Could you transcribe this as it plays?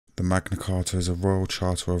The Magna Carta is a royal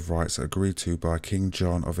charter of rights agreed to by King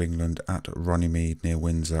John of England at Runnymede near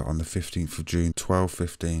Windsor on the 15th of June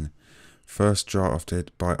 1215, first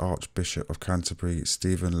drafted by Archbishop of Canterbury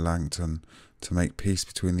Stephen Langton to make peace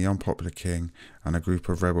between the unpopular king and a group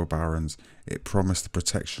of rebel barons. It promised the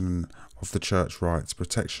protection of the church rights,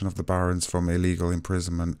 protection of the barons from illegal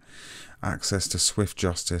imprisonment, access to swift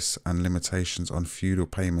justice, and limitations on feudal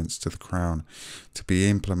payments to the crown, to be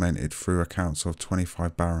implemented through a council of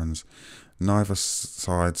 25 barons. Neither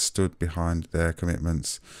side stood behind their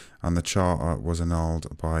commitments, and the charter was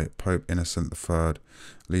annulled by Pope Innocent III,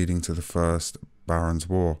 leading to the First Barons'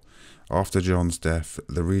 War. After John's death,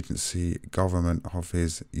 the regency government of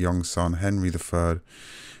his young son Henry III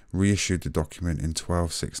reissued the document in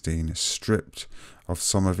 1216, stripped of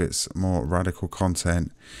some of its more radical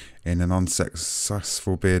content in an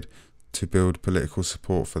unsuccessful bid to build political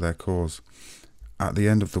support for their cause. At the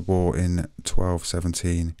end of the war in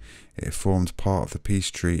 1217, it formed part of the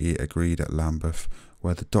peace treaty agreed at Lambeth,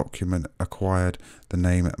 where the document acquired the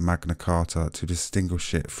name Magna Carta to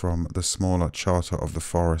distinguish it from the smaller Charter of the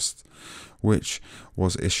Forest, which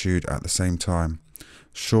was issued at the same time.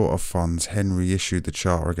 Short of funds, Henry issued the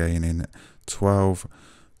charter again in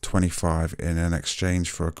 1225 in an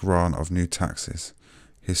exchange for a grant of new taxes.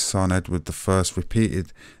 His son Edward I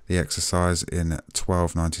repeated the exercise in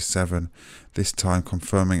 1297, this time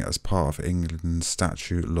confirming it as part of England's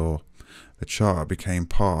statute law. The charter became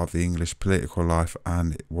part of the English political life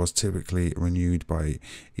and was typically renewed by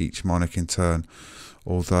each monarch in turn,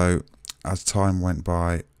 although as time went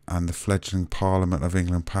by and the fledgling Parliament of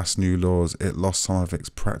England passed new laws, it lost some of its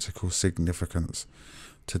practical significance.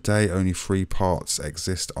 Today only three parts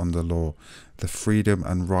exist under law: the freedom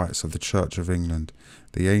and rights of the Church of England,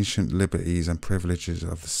 the ancient liberties and privileges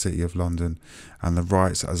of the City of London, and the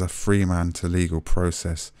rights as a free man to legal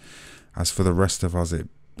process. As for the rest of us, it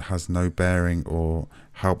has no bearing or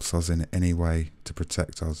helps us in any way to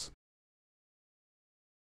protect us.